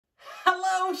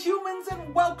Hello humans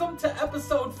and welcome to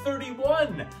episode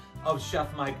 31 of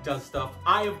Chef Mike Does Stuff.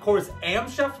 I of course am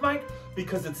Chef Mike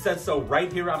because it says so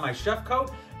right here on my chef coat,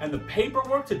 and the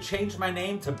paperwork to change my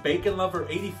name to Bacon Lover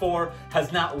 84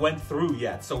 has not went through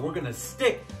yet. So we're gonna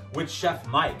stick with Chef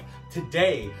Mike.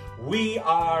 Today we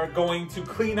are going to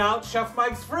clean out Chef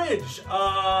Mike's fridge.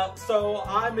 So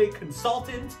I'm a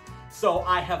consultant. So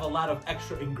I have a lot of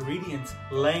extra ingredients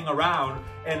laying around,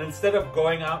 and instead of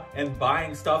going out and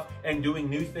buying stuff and doing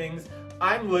new things,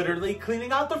 I'm literally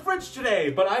cleaning out the fridge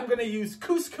today. But I'm gonna use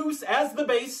couscous as the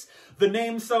base. The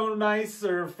name's so nice,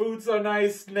 or food so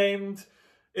nice, named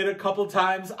it a couple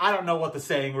times. I don't know what the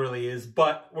saying really is,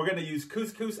 but we're gonna use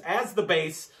couscous as the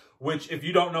base, which if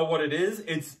you don't know what it is,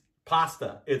 it's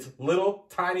pasta. It's little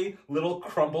tiny little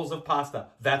crumbles of pasta.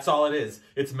 That's all it is.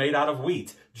 It's made out of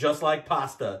wheat, just like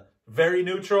pasta. Very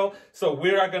neutral. So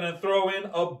we are going to throw in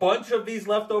a bunch of these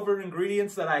leftover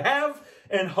ingredients that I have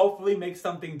and hopefully make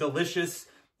something delicious.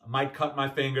 I might cut my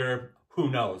finger. Who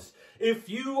knows? If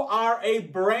you are a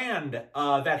brand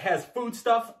that has food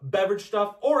stuff, beverage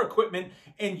stuff, or equipment,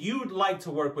 and you'd like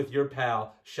to work with your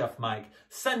pal, Chef Mike,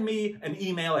 send me an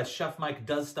email at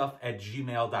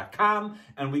chefmikedoesstuff@gmail.com,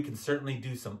 and we can certainly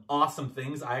do some awesome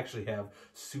things. I actually have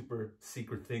super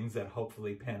secret things that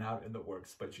hopefully pan out in the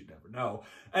works, but you never know.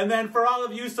 And then for all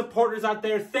of you supporters out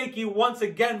there, thank you once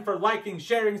again for liking,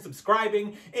 sharing,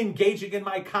 subscribing, engaging in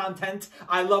my content.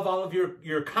 I love all of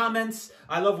your comments.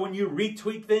 I love when you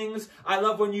retweet things. I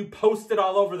love when you post it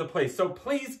all over the place. So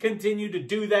please continue to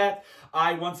do that.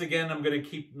 Once again, I'm going to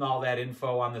keep all that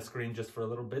info on the screen just for a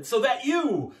little bit so that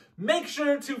you make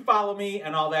sure to follow me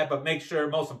and all that, but make sure,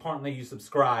 most importantly, you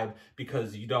subscribe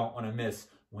because you don't want to miss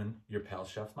when your pal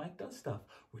Chef Mike does stuff,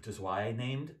 which is why I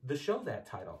named the show that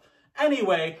title.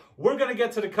 Anyway, we're going to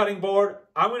get to the cutting board.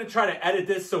 I'm going to try to edit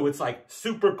this so it's like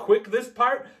super quick, this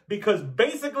part, because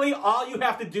basically all you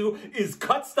have to do is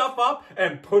cut stuff up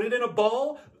and put it in a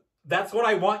bowl. That's what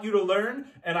I want you to learn.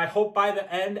 And I hope by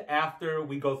the end, after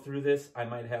we go through this, I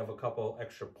might have a couple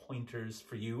extra pointers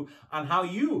for you on how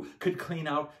you could clean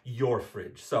out your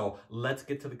fridge. So let's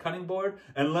get to the cutting board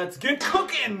and let's get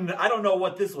cooking. I don't know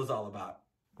what this was all about.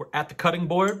 We're at the cutting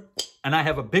board, and I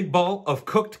have a big bowl of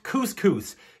cooked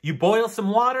couscous. You boil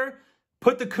some water,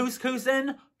 put the couscous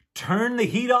in, turn the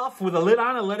heat off with a lid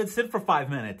on, and let it sit for 5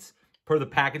 minutes per the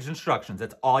package instructions.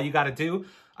 That's all you got to do.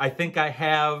 I think I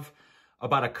have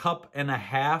about 1.5 cups.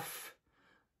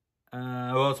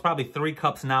 Well, it's probably 3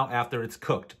 cups now after it's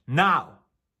cooked. Now,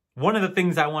 one of the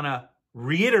things I want to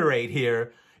reiterate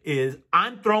here is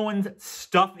I'm throwing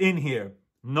stuff in here.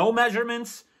 No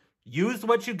measurements. Use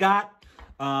what you got.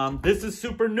 This is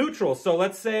super neutral. So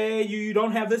let's say you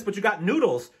don't have this, but you got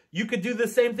noodles. You could do the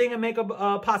same thing and make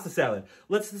a pasta salad.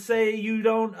 Let's say you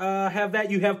don't have that,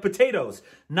 you have potatoes.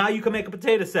 Now you can make a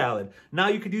potato salad. Now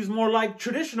you could use more like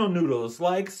traditional noodles,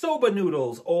 like soba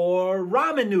noodles or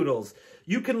ramen noodles.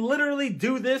 You can literally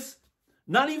do this,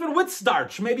 not even with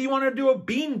starch. Maybe you want to do a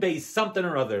bean-based something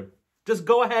or other. Just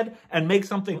go ahead and make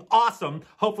something awesome.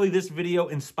 Hopefully this video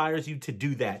inspires you to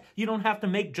do that. You don't have to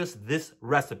make just this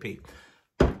recipe.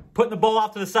 Putting the bowl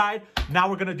off to the side. Now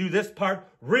we're going to do this part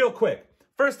real quick.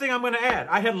 First thing I'm going to add,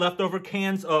 I had leftover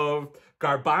cans of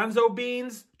garbanzo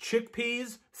beans,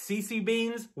 chickpeas, CC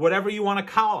beans, whatever you want to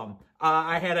call them.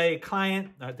 I had a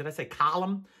client, did I say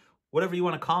column? Whatever you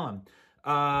want to call them.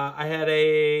 I had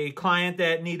a client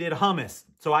that needed hummus,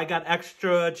 so I got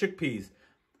extra chickpeas.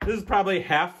 This is probably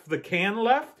half the can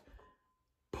left.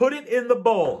 Put it in the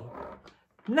bowl.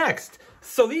 Next,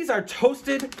 so these are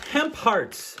toasted hemp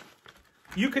hearts.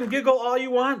 You can giggle all you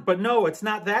want, but no, it's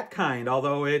not that kind,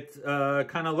 although it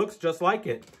kind of looks just like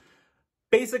it.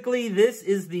 Basically, this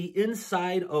is the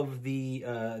inside of the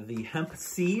hemp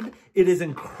seed. It is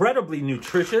incredibly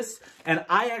nutritious, and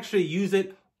I actually use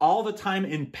it all the time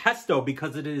in pesto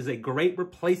because it is a great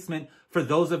replacement for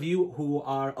those of you who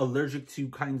are allergic to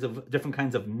different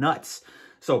kinds of nuts.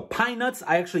 So pine nuts,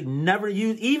 I actually never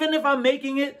use, even if I'm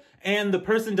making it and the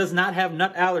person does not have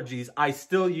nut allergies, I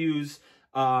still use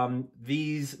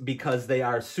these because they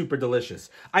are super delicious.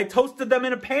 I toasted them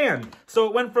in a pan, so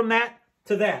it went from that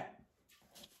to that.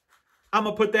 I'm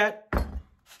gonna put that,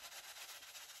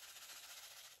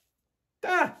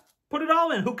 put it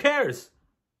all in, who cares?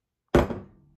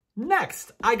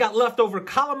 Next, I got leftover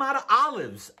Kalamata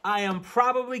olives. I am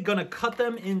probably gonna cut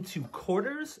them into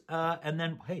quarters, and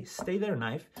then, hey, stay there,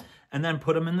 knife, and then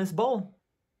put them in this bowl.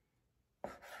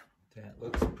 That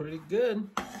looks pretty good.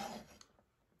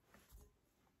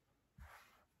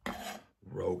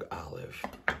 Rogue olive.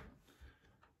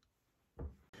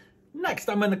 Next,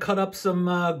 I'm going to cut up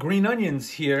some green onions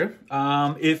here.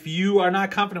 If you are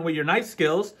not confident with your knife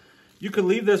skills, You could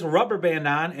leave this rubber band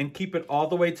on and keep it all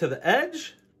the way to the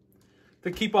edge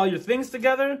to keep all your things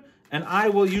together. And I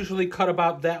will usually cut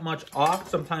about that much off.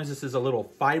 Sometimes this is a little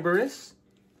fibrous.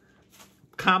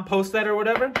 Compost that or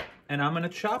whatever. And I'm going to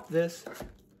chop this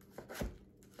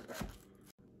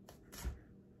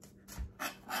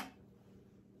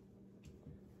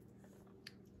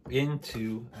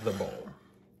into the bowl.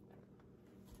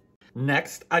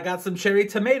 Next, I got some cherry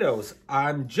tomatoes.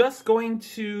 I'm just going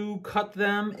to cut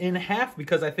them in half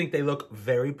because I think they look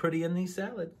very pretty in these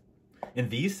salad. In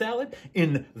these salad?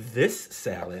 In this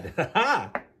salad. All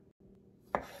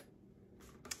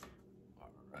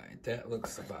right, that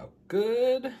looks about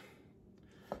good.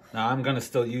 Now, I'm going to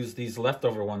still use these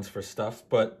leftover ones for stuff,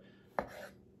 but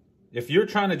if you're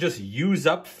trying to just use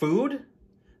up food,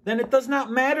 then it does not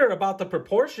matter about the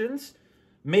proportions.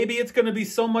 Maybe it's going to be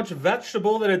so much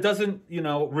vegetable that it doesn't, you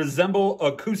know, resemble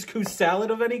a couscous salad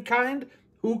of any kind.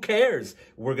 Who cares?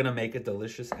 We're going to make it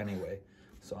delicious anyway.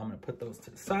 So I'm going to put those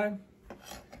to the side.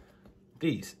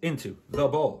 These into the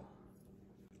bowl.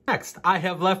 Next, I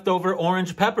have leftover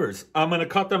orange peppers. I'm going to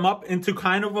cut them up into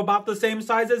kind of about the same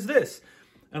size as this.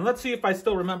 And let's see if I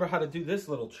still remember how to do this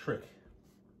little trick.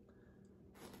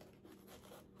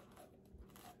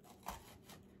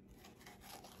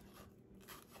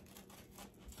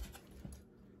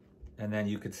 And then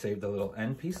you could save the little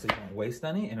end piece so you don't waste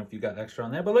any. And if you got extra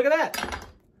on there, but look at that.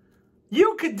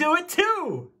 You could do it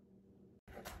too.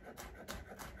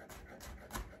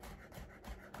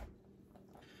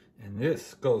 And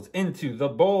this goes into the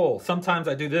bowl. Sometimes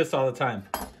I do this all the time.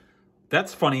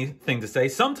 That's a funny thing to say.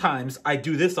 Sometimes I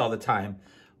do this all the time.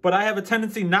 But I have a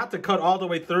tendency not to cut all the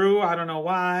way through. I don't know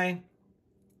why.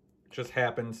 It just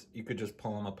happens. You could just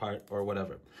pull them apart or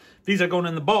whatever. These are going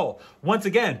in the bowl. Once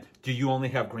again, do you only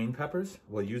have green peppers?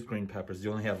 Well, use green peppers. Do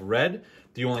you only have red?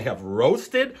 Do you only have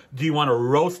roasted? Do you want to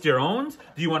roast your own?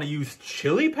 Do you want to use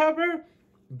chili pepper?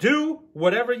 Do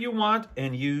whatever you want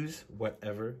and use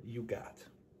whatever you got.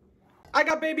 I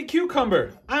got baby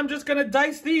cucumber. I'm just going to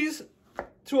dice these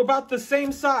to about the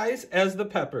same size as the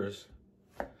peppers.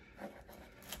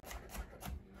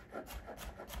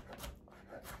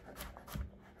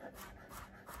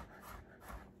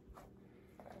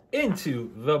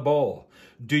 Into the bowl.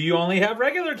 Do you only have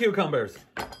regular cucumbers?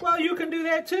 Well, you can do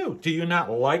that too. Do you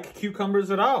not like cucumbers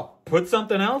at all? Put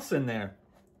something else in there.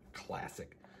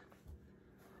 Classic.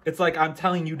 It's like I'm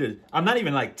telling you to, I'm not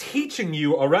even like teaching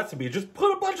you a recipe. Just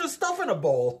put a bunch of stuff in a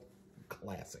bowl.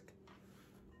 Classic.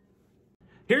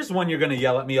 Here's one you're going to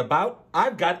yell at me about.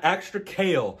 I've got extra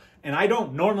kale. And I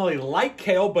don't normally like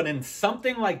kale, but in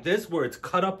something like this where it's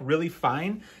cut up really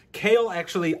fine, kale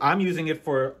actually, I'm using it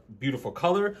for beautiful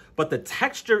color, but the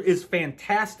texture is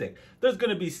fantastic. There's going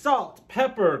to be salt,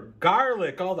 pepper,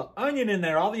 garlic, all the onion in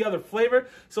there, all the other flavor.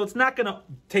 So it's not going to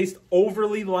taste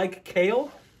overly like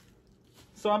kale.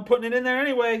 So I'm putting it in there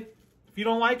anyway. If you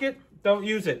don't like it, don't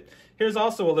use it. Here's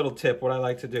also a little tip, what I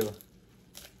like to do.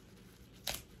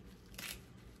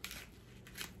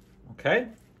 Okay.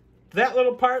 That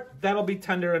little part, that'll be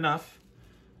tender enough.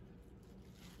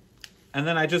 And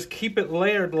then I just keep it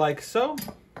layered like so.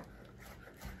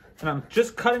 And I'm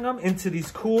just cutting them into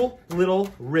these cool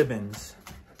little ribbons.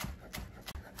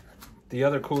 The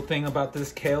other cool thing about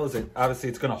this kale is that obviously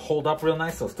it's going to hold up real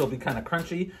nice. So it'll still be kind of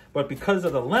crunchy. But because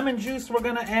of the lemon juice we're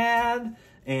going to add,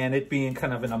 and it being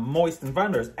kind of in a moist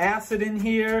environment, there's acid in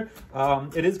here.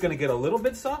 It is going to get a little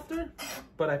bit softer.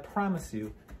 But I promise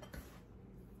you,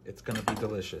 it's going to be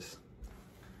delicious.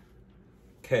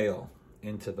 Kale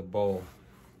into the bowl.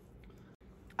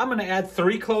 I'm going to add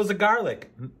 3 cloves of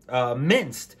garlic,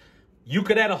 minced. You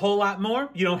could add a whole lot more.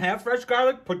 You don't have fresh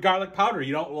garlic, put garlic powder.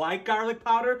 You don't like garlic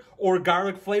powder or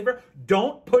garlic flavor,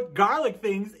 don't put garlic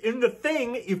things in the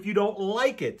thing if you don't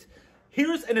like it.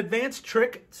 Here's an advanced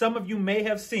trick some of you may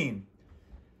have seen.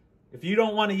 If you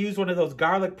don't want to use one of those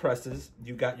garlic presses,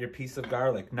 you got your piece of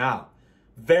garlic. Now,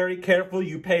 very careful,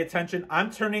 you pay attention.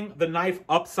 I'm turning the knife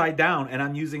upside down and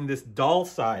I'm using this dull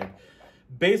side.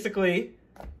 Basically,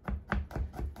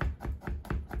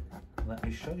 let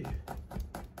me show you.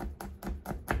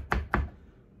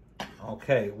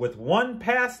 Okay, with one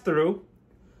pass through,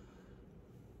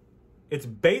 it's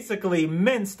basically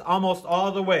minced almost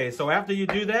all the way. So after you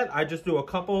do that, I just do a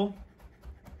couple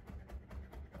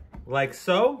like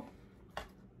so,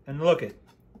 and look it.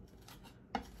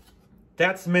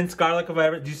 That's minced garlic.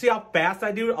 Do you see how fast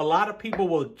I do it? A lot of people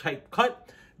will cut,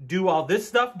 do all this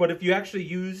stuff, but if you actually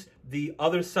use the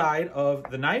other side of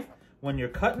the knife when you're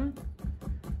cutting,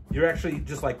 you're actually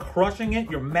just like crushing it,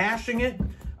 you're mashing it.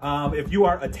 If you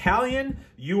are Italian,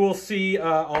 you will see a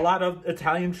lot of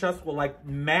Italian chefs will like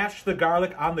mash the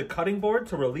garlic on the cutting board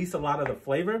to release a lot of the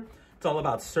flavor. It's all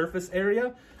about surface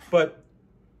area, but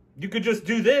you could just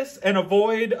do this and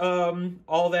avoid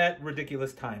all that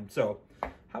ridiculous time. So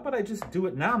how about I just do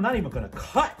it now? I'm not even gonna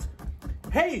cut.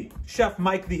 Hey, Chef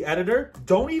Mike, the editor,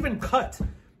 don't even cut.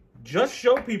 Just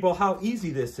show people how easy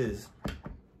this is.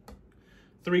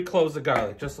 3 cloves of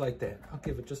garlic, just like that. I'll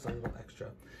give it just a little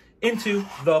extra. Into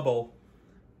the bowl.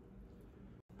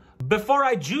 Before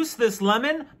I juice this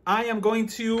lemon, I am going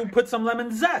to put some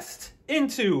lemon zest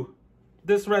into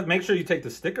this red. Make sure you take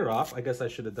the sticker off. I guess I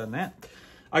should have done that.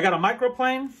 I got a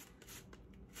microplane.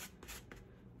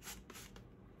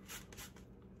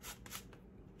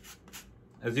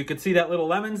 As you can see, that little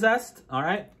lemon zest, all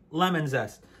right? Lemon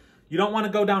zest. You don't want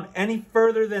to go down any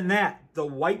further than that. The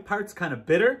white part's kind of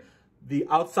bitter. The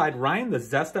outside rind, the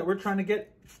zest that we're trying to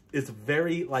get, is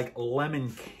very like lemon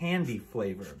candy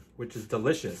flavor, which is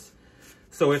delicious.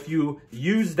 So if you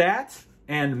use that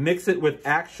and mix it with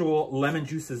actual lemon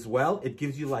juice as well, it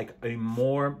gives you like a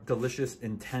more delicious,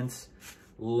 intense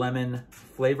lemon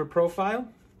flavor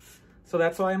profile. So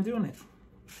that's why I'm doing it.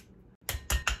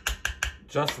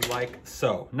 Just like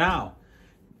so. Now,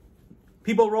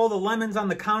 people roll the lemons on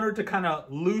the counter to kind of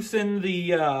loosen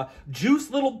the juice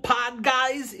little pod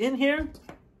guys in here.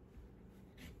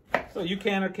 So you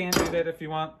can or can't do that if you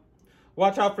want.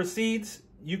 Watch out for seeds.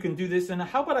 You can do this. And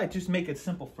how about I just make it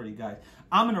simple for you guys?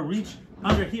 I'm going to reach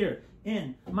under here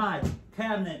in my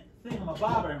cabinet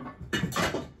thingamabobber.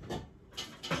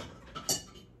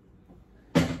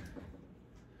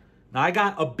 Now I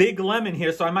got a big lemon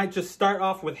here, so I might just start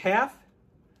off with half.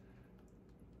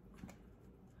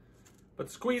 But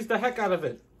squeeze the heck out of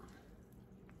it.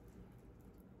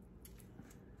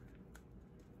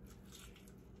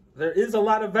 There is a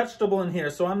lot of vegetable in here,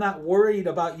 so I'm not worried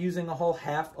about using a whole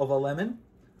half of a lemon.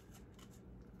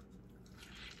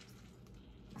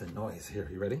 The noise here,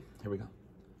 you ready? Here we go.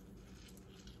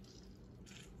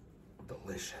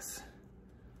 Delicious.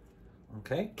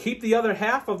 Okay, keep the other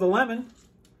half of the lemon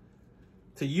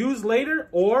to use later,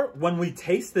 or when we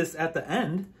taste this at the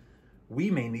end,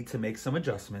 we may need to make some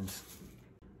adjustments.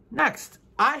 Next,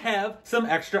 I have some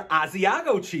extra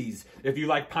Asiago cheese. If you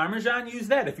like Parmesan, use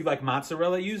that. If you like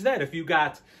mozzarella, use that. If you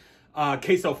got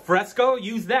queso fresco,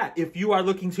 use that. If you are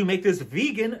looking to make this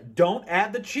vegan, don't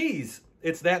add the cheese.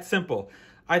 It's that simple.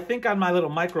 I think on my little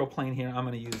microplane here, I'm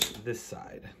going to use this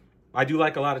side. I do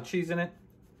like a lot of cheese in it.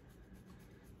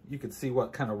 You can see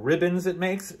what kind of ribbons it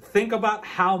makes. Think about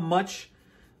how much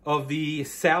of the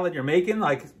salad you're making.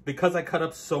 Like, because I cut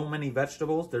up so many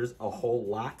vegetables, there's a whole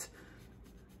lot.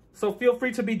 So feel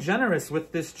free to be generous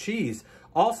with this cheese.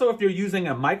 Also, if you're using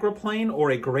a microplane or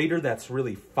a grater that's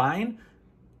really fine,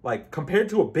 like compared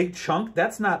to a big chunk,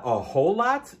 that's not a whole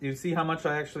lot. You see how much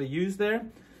I actually used there?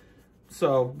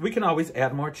 So we can always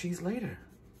add more cheese later.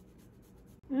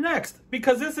 Next,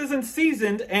 because this isn't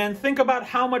seasoned, and think about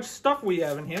how much stuff we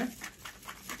have in here.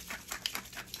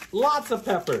 Lots of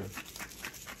pepper.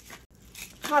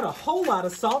 Not a whole lot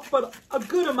of salt, but a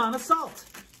good amount of salt.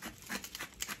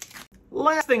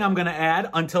 Last thing I'm gonna add,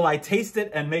 until I taste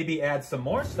it and maybe add some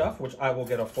more stuff, which I will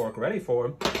get a fork ready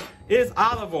for, is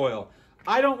olive oil.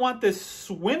 I don't want this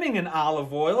swimming in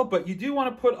olive oil, but you do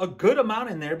want to put a good amount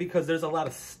in there because there's a lot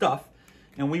of stuff,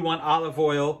 and we want olive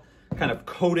oil kind of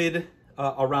coated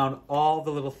around all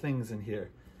the little things in here.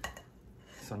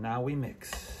 So now we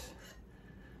mix.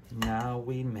 Now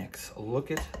we mix.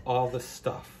 Look at all the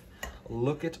stuff.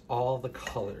 Look at all the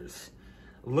colors.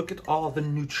 Look at all the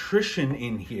nutrition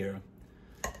in here.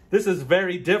 This is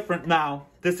very different now.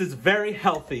 This is very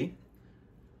healthy.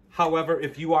 However,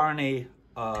 if you are on a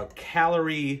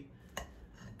calorie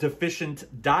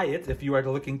deficient diet, if you are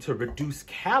looking to reduce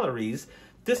calories,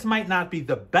 this might not be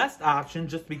the best option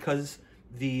just because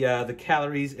the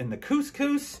calories in the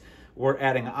couscous, we're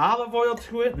adding olive oil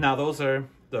to it. Now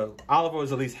the olive oil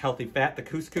is at least healthy fat. The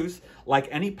couscous, like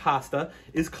any pasta,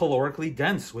 is calorically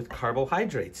dense with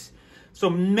carbohydrates. So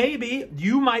maybe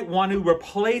you might want to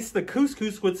replace the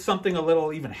couscous with something a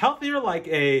little even healthier, like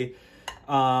a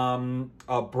brown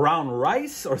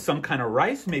rice or some kind of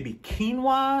rice, maybe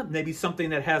quinoa, maybe something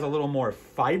that has a little more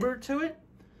fiber to it.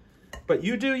 But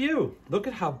you do you. Look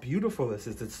at how beautiful this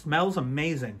is. It smells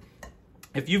amazing.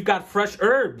 If you've got fresh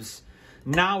herbs,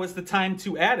 now is the time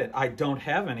to add it. I don't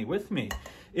have any with me.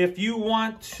 If you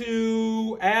want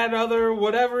to add other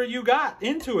whatever you got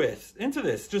into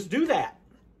this, just do that.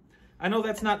 I know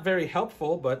that's not very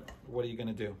helpful, but what are you going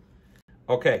to do?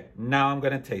 Okay, now I'm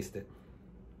going to taste it.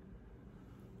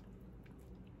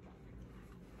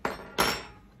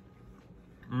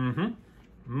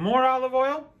 More olive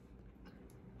oil.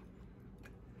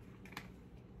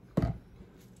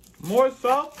 More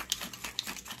salt.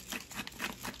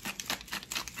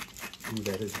 Ooh,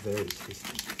 that is very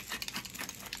tasty.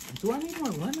 Do I need more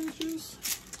lemon juice?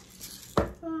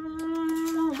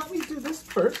 Let me do this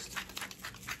first.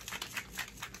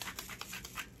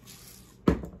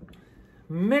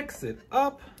 Mix it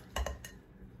up.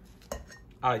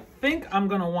 I think I'm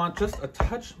gonna want just a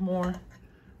touch more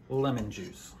lemon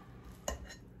juice.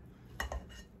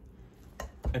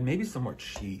 And maybe some more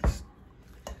cheese.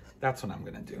 That's what I'm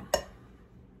gonna do.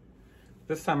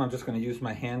 This time I'm just gonna use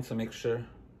my hand to make sure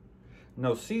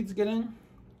no seeds get in.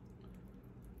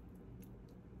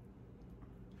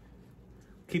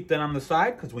 Keep that on the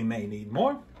side because we may need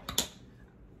more.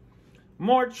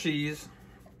 More cheese.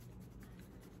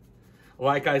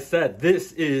 Like I said,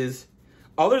 this is,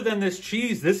 other than this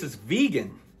cheese, this is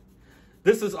vegan.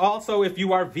 This is also, if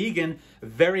you are vegan,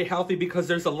 very healthy because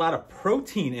there's a lot of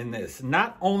protein in this.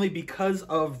 Not only because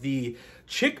of the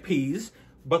chickpeas,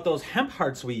 but those hemp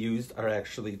hearts we used are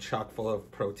actually chock full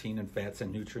of protein and fats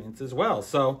and nutrients as well.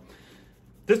 So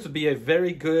this would be a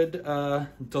very good,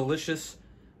 delicious,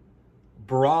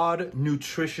 broad,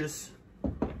 nutritious,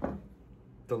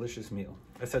 delicious meal.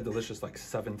 I said delicious like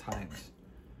 7 times.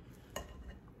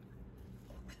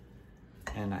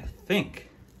 And I think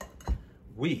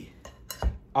we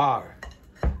are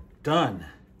done.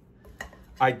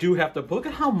 I do have to, look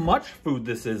at how much food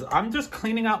this is. I'm just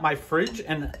cleaning out my fridge,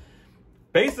 and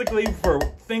basically for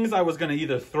things I was gonna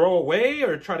either throw away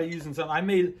or try to use in something, I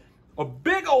made a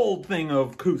big old thing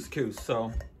of couscous,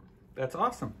 so that's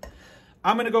awesome.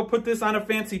 I'm gonna go put this on a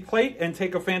fancy plate and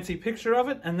take a fancy picture of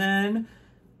it, and then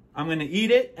I'm gonna eat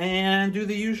it and do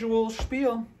the usual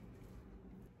spiel.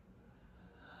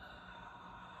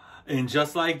 And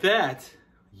just like that,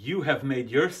 you have made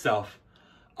yourself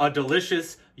a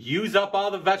delicious, use up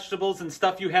all the vegetables and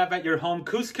stuff you have at your home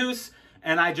couscous,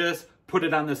 and I just put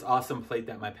it on this awesome plate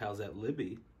that my pals at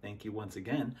Libby, thank you once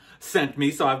again, sent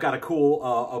me. So I've got a cool,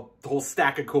 a whole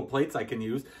stack of cool plates I can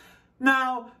use.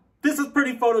 Now, this is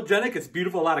pretty photogenic. It's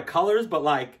beautiful, a lot of colors, but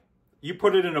like, you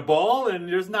put it in a bowl and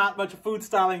there's not much food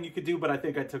styling you could do, but I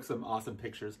think I took some awesome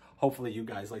pictures. Hopefully you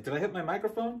guys like, did I hit my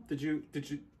microphone? Did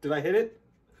I hit it?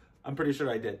 I'm pretty sure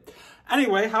I did.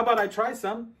 Anyway, how about I try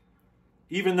some?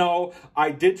 Even though I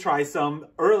did try some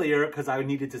earlier because I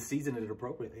needed to season it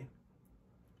appropriately.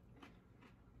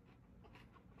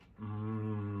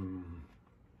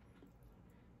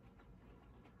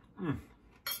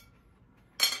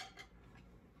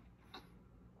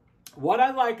 What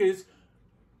I like is,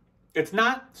 it's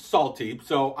not salty,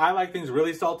 so I like things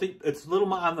really salty. It's a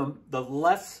little on the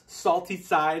less salty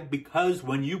side because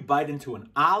when you bite into an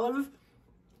olive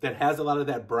that has a lot of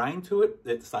that brine to it,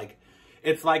 it's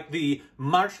like the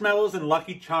marshmallows and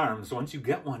Lucky Charms. Once you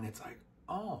get one, it's like,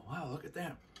 oh, wow, look at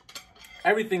that.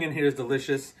 Everything in here is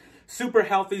delicious, super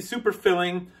healthy, super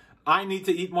filling. I need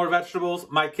to eat more vegetables.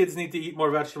 My kids need to eat more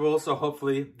vegetables, so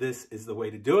hopefully this is the way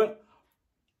to do it.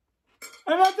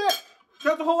 And that's it.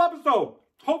 That's the whole episode.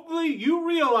 Hopefully you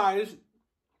realize,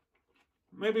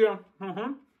 maybe,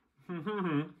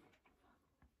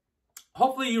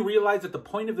 hopefully you realize that the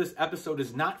point of this episode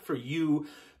is not for you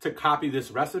to copy this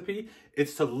recipe.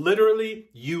 It's to literally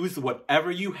use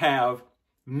whatever you have,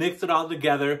 mix it all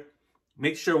together,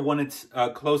 make sure when it's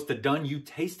close to done, you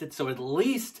taste it so at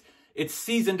least it's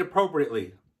seasoned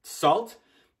appropriately. Salt,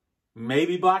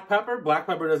 maybe black pepper. Black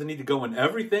pepper doesn't need to go in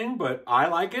everything, but I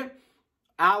like it.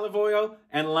 Olive oil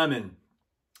and lemon.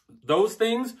 Those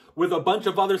things with a bunch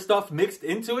of other stuff mixed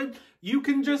into it, you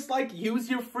can just like use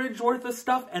your fridge worth of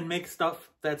stuff and make stuff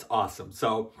that's awesome.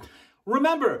 So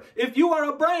remember, if you are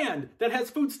a brand that has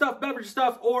food stuff, beverage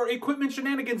stuff, or equipment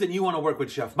shenanigans and you want to work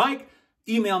with Chef Mike,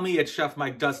 email me at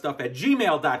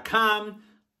chefmikedoesstuff@gmail.com.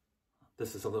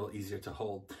 This is a little easier to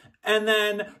hold. And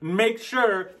then make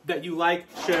sure that you like,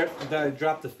 share, that I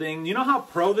dropped the thing. You know how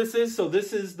pro this is? So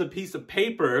this is the piece of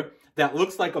paper that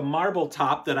looks like a marble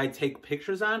top that I take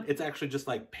pictures on. It's actually just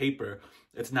like paper.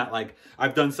 It's not like,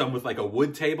 I've done some with like a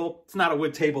wood table. It's not a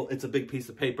wood table, it's a big piece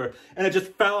of paper. And it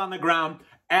just fell on the ground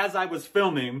as I was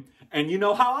filming. And you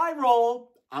know how I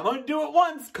roll. I'm gonna do it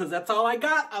once because that's all I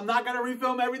got. I'm not gonna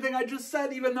refilm everything I just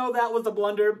said, even though that was a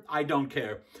blunder. I don't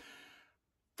care.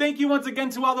 Thank you once again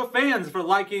to all the fans for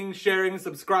liking, sharing,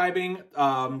 subscribing,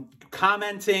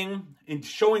 commenting, and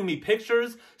showing me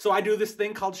pictures. So I do this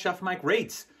thing called Chef Mike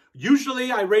Rates.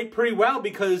 Usually I rate pretty well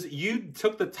because you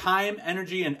took the time,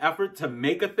 energy, and effort to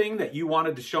make a thing that you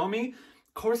wanted to show me.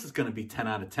 Of course it's going to be 10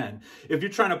 out of 10. If you're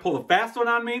trying to pull a fast one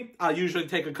on me, I'll usually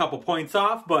take a couple points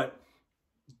off, but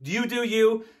you do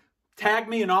you. Tag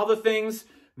me in all the things.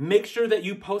 Make sure that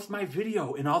you post my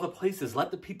video in all the places.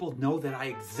 Let the people know that I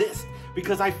exist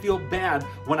because I feel bad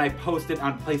when I post it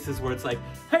on places where it's like,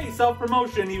 hey,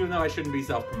 self-promotion, even though I shouldn't be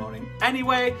self-promoting.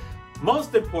 Anyway,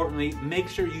 Most importantly, make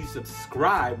sure you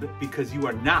subscribe because you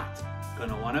are not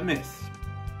gonna wanna miss.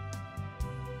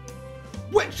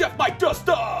 When Chef Mike does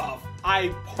stuff! I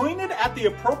pointed at the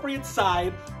appropriate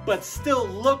side, but still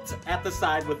looked at the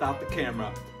side without the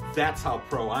camera. That's how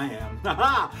pro I am.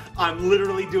 Haha! I'm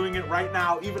literally doing it right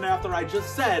now, even after I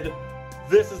just said,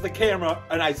 this is the camera,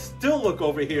 and I still look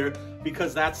over here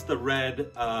because that's the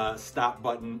red stop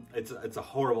button. It's a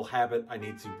horrible habit I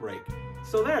need to break.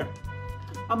 So there,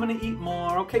 I'm gonna eat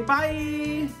more. Okay,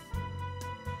 bye!